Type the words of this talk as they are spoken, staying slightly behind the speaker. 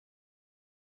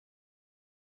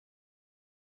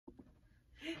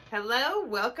Hello,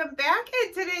 welcome back.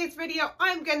 In today's video,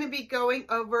 I'm going to be going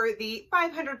over the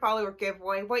 500 follower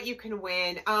giveaway, what you can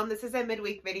win. This is a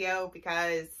midweek video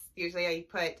because usually I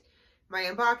put my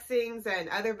unboxings and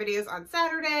other videos on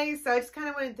Saturdays. So I just kind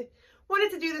of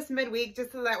wanted to do this midweek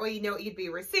just so that way you know what you'd be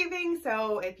receiving.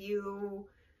 So if you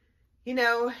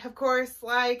of course,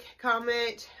 like,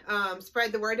 comment,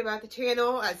 spread the word about the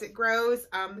channel as it grows,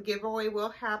 the giveaway will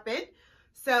happen.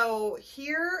 So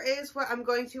here is what I'm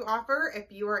going to offer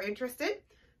if you are interested.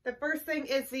 The first thing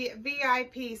is the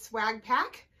VIP swag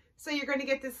pack. So you're going to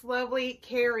get this lovely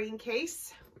carrying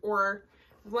case or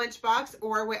lunchbox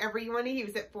or whatever you want to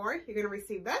use it for. You're going to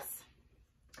receive this.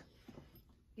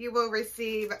 You will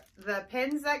receive the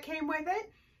pins that came with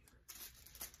it.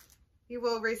 You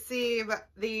will receive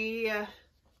the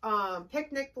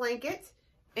picnic blanket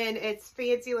in its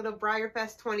fancy little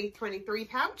Breyerfest 2023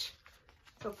 pouch.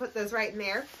 So put those right in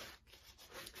there.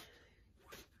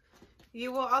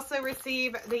 You will also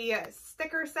receive the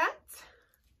sticker set,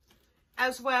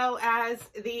 as well as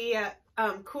the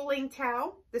cooling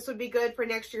towel. This would be good for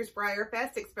next year's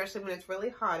Breyerfest, especially when it's really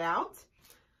hot out.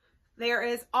 There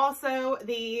is also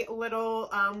the little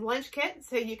lunch kit,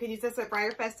 so you can use this at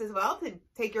Breyerfest as well to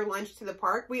take your lunch to the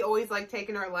park. We always like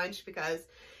taking our lunch because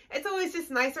it's always just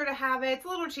nicer to have it. It's a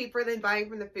little cheaper than buying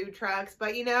from the food trucks,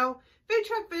 but you know, food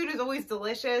truck food is always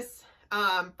delicious.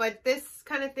 But this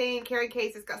kind of thing, carry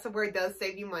case, it's got somewhere it does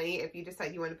save you money if you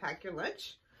decide you want to pack your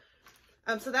lunch.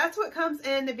 So that's what comes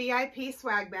in the VIP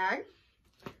swag bag.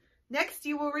 Next,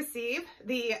 you will receive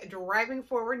the driving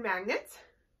forward magnet.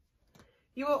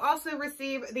 You will also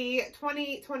receive the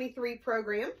 2023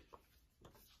 program.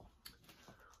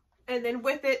 And then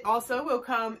with it also will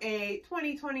come a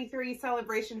 2023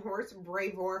 celebration horse,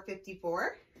 Breyer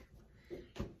 54.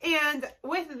 And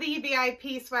with the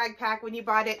VIP swag pack, when you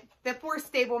bought it, the 4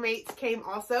 stablemates came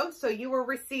also. So you will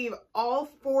receive all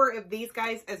 4 of these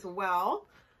guys as well.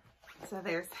 So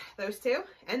there's those 2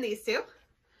 and these 2.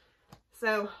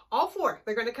 So all 4,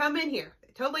 they're going to come in here.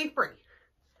 They're totally free.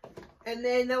 And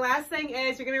then the last thing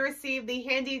is you're going to receive the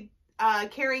handy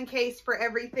carrying case for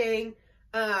everything.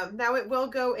 Now it will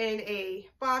go in a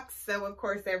box, so of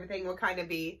course everything will kind of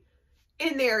be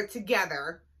in there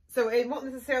together. So it won't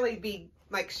necessarily be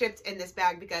like shipped in this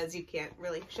bag because you can't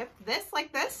really ship this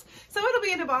like this. So it'll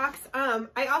be in a box.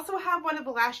 I also have one of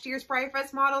the last year's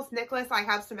Breyerfest models, Nicholas. I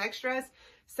have some extras,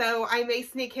 so I may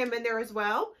sneak him in there as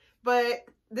well. But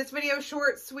this video is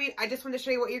short, sweet. I just want to show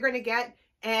you what you're going to get.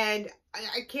 And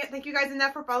I can't thank you guys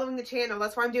enough for following the channel.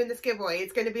 That's why I'm doing this giveaway.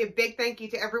 It's going to be a big thank you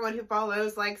to everyone who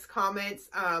follows, likes, comments.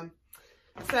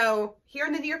 So here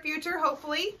in the near future,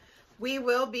 hopefully, we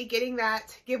will be getting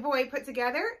that giveaway put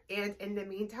together. And in the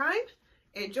meantime,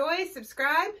 enjoy,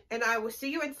 subscribe, and I will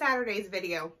see you in Saturday's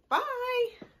video. Bye!